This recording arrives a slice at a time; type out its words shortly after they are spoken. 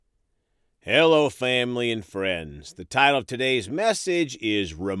Hello, family and friends. The title of today's message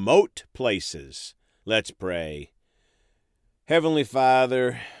is Remote Places. Let's pray. Heavenly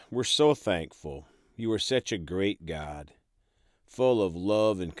Father, we're so thankful. You are such a great God, full of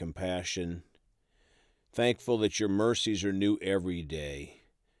love and compassion. Thankful that your mercies are new every day.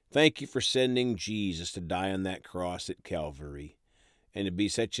 Thank you for sending Jesus to die on that cross at Calvary and to be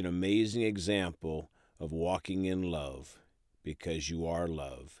such an amazing example of walking in love, because you are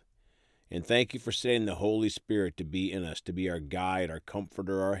love. And thank you for sending the Holy Spirit to be in us, to be our guide, our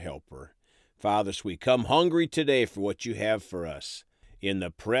comforter, our helper. Father, so we come hungry today for what you have for us. In the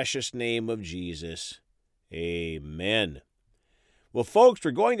precious name of Jesus, amen. Well, folks,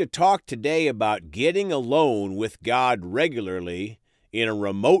 we're going to talk today about getting alone with God regularly in a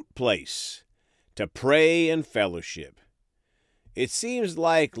remote place to pray and fellowship. It seems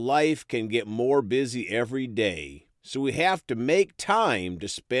like life can get more busy every day, so we have to make time to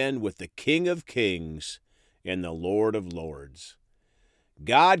spend with the King of Kings and the Lord of Lords.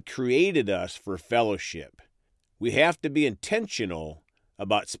 God created us for fellowship. We have to be intentional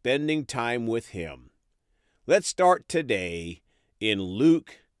about spending time with Him. Let's start today in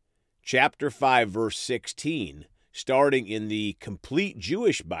Luke chapter 5, verse 16, starting in the Complete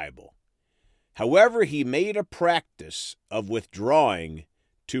Jewish Bible. However, he made a practice of withdrawing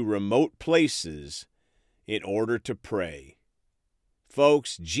to remote places in order to pray.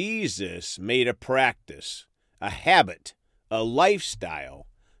 Folks, Jesus made a practice, a habit, a lifestyle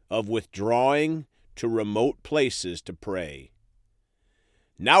of withdrawing to remote places to pray.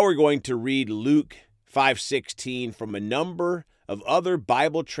 Now we're going to read Luke 5:16 from a number of other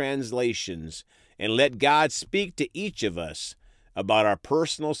Bible translations and let God speak to each of us about our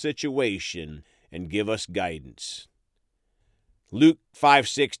personal situation and give us guidance. Luke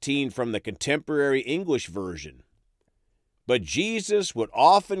 5:16 from the Contemporary English Version. But Jesus would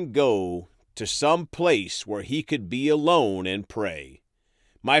often go to some place where he could be alone and pray.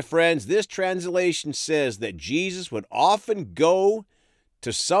 My friends, this translation says that Jesus would often go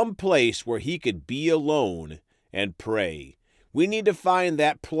to some place where he could be alone and pray. We need to find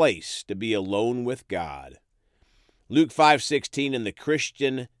that place to be alone with God. Luke 5:16 in the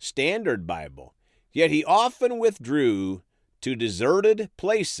Christian Standard Bible. Yet he often withdrew to deserted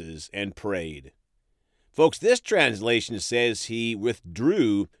places and prayed. Folks, this translation says he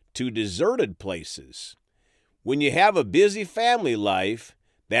withdrew to deserted places. When you have a busy family life,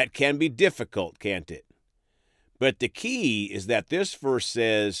 that can be difficult, can't it? But the key is that this verse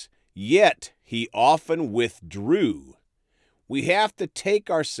says, yet he often withdrew. We have to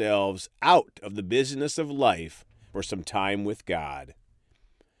take ourselves out of the business of life for some time with God.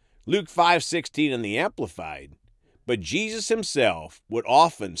 Luke 5:16 in the Amplified. But Jesus himself would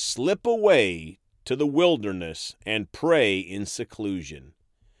often slip away to the wilderness and pray in seclusion.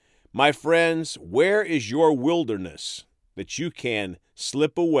 My friends, where is your wilderness that you can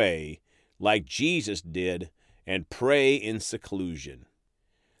slip away like Jesus did and pray in seclusion?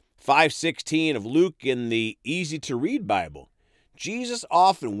 5:16 of Luke in the Easy to Read Bible. Jesus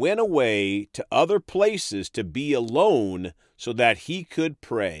often went away to other places to be alone so that he could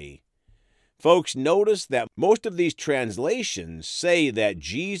pray. Folks, notice that most of these translations say that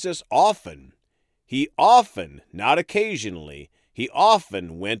Jesus often, not occasionally, he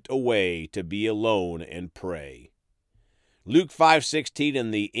often went away to be alone and pray. Luke 5:16 in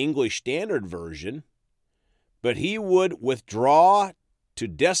the English Standard Version, but he would withdraw to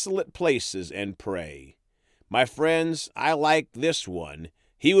desolate places and pray. My friends, I like this one.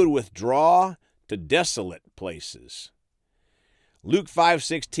 He would withdraw to desolate places. Luke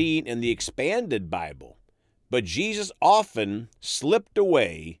 5:16 in the Expanded Bible. But Jesus often slipped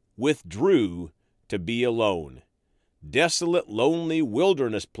away, withdrew to be alone. Desolate, lonely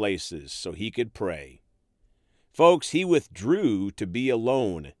wilderness places so he could pray. Folks, he withdrew to be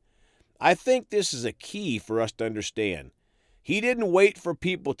alone. I think this is a key for us to understand. He didn't wait for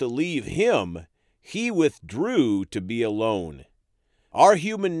people to leave him. He withdrew to be alone. Our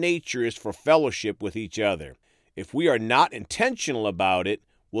human nature is for fellowship with each other. If we are not intentional about it,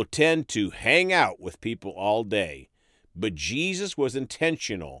 we'll tend to hang out with people all day. But Jesus was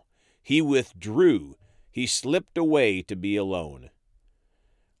intentional. He withdrew. He slipped away to be alone.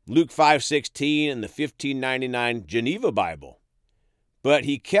 Luke 5:16 in the 1599 Geneva Bible. But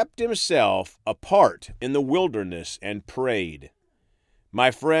he kept himself apart in the wilderness and prayed.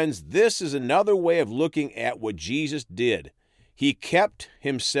 My friends, this is another way of looking at what Jesus did. He kept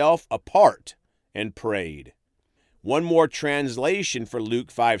himself apart and prayed. One more translation for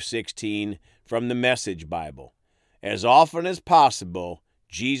Luke 5:16 from the Message Bible. As often as possible,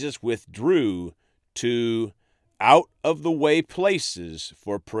 Jesus withdrew to out-of-the-way places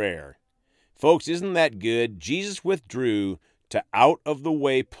for prayer. Folks, isn't that good? Jesus withdrew to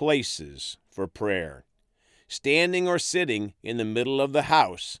out-of-the-way places for prayer. Standing or sitting in the middle of the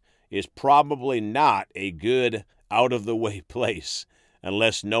house is probably not a good out-of-the-way place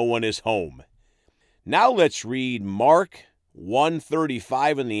unless no one is home. Now let's read Mark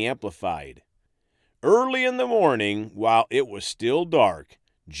 1:35 in the Amplified. Early in the morning, while it was still dark,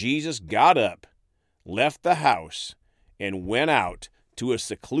 Jesus got up, left the house, and went out to a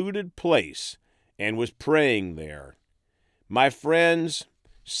secluded place and was praying there. My friends,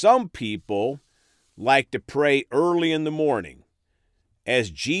 some people like to pray early in the morning,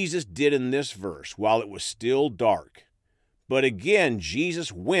 as Jesus did in this verse, while it was still dark. But again,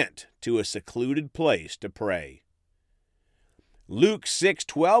 Jesus went to a secluded place to pray. Luke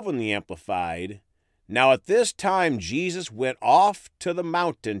 6:12 in the Amplified. Now at this time Jesus went off to the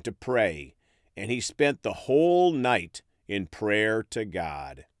mountain to pray, and he spent the whole night in prayer to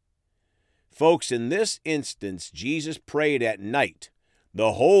God. Folks, in this instance, Jesus prayed at night,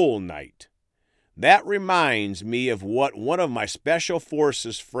 the whole night. That reminds me of what one of my Special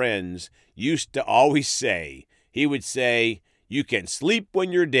Forces friends used to always say. He would say, "You can sleep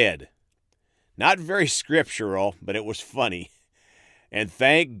when you're dead." Not very scriptural, but it was funny. And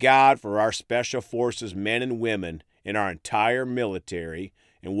thank God for our Special Forces men and women in our entire military,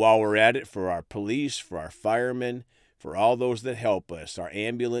 and while we're at it, for our police, for our firemen, for all those that help us, our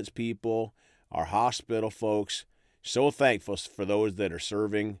ambulance people, our hospital folks. So thankful for those that are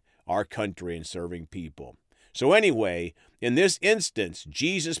serving our country and serving people. So anyway, in this instance,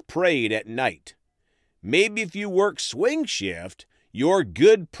 Jesus prayed at night. Maybe if you work swing shift, your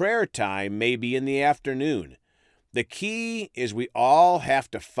good prayer time may be in the afternoon. The key is we all have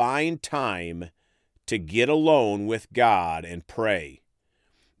to find time to get alone with God and pray.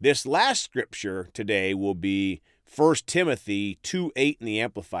 This last scripture today will be 1 Timothy 2:8 in the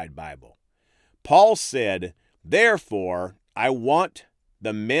Amplified Bible. Paul said, "Therefore, I want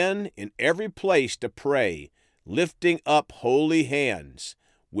the men in every place to pray, lifting up holy hands,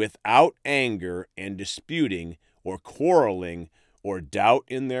 without anger and disputing or quarreling or doubt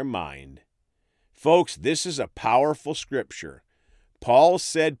in their mind." Folks, this is a powerful scripture. Paul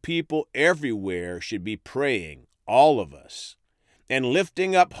said people everywhere should be praying, all of us, and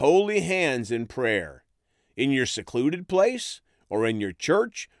lifting up holy hands in prayer. In your secluded place, or in your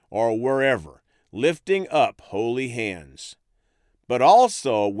church, or wherever, lifting up holy hands. But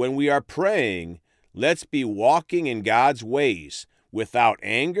also, when we are praying, let's be walking in God's ways without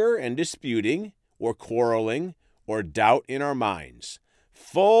anger and disputing or quarreling or doubt in our minds,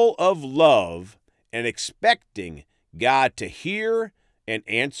 full of love and expecting God to hear and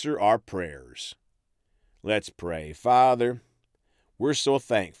answer our prayers. Let's pray. Father, we're so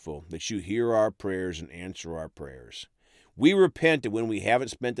thankful that you hear our prayers and answer our prayers. We repent when we haven't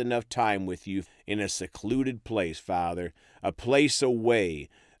spent enough time with you in a secluded place, Father, a place away,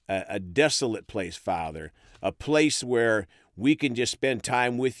 a desolate place, Father, a place where we can just spend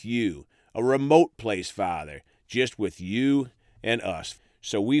time with you, a remote place, Father, just with you and us.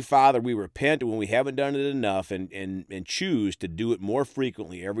 So we, Father, we repent when we haven't done it enough and choose to do it more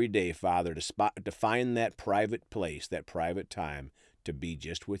frequently every day, Father, to find that private place, that private time to be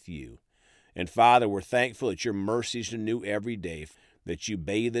just with you. And Father, we're thankful that your mercies are new every day, that you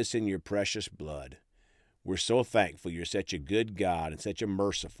bathe us in your precious blood. We're so thankful you're such a good God and such a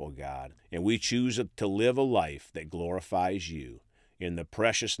merciful God. And we choose to live a life that glorifies you. In the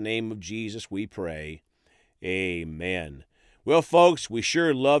precious name of Jesus we pray. Amen. Well, folks, we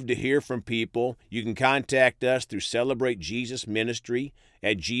sure love to hear from people. You can contact us through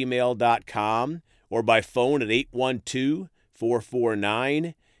celebratejesusministry@gmail.com or by phone at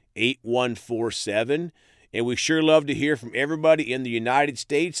 812-449-8147. And we sure love to hear from everybody in the United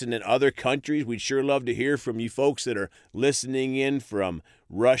States and in other countries. We'd sure love to hear from you folks that are listening in from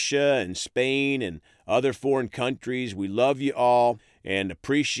Russia and Spain and other foreign countries. We love you all and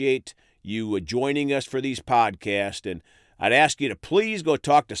appreciate you joining us for these podcasts. And I'd ask you to please go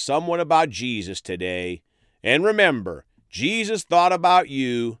talk to someone about Jesus today. And remember, Jesus thought about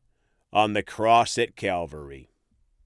you on the cross at Calvary.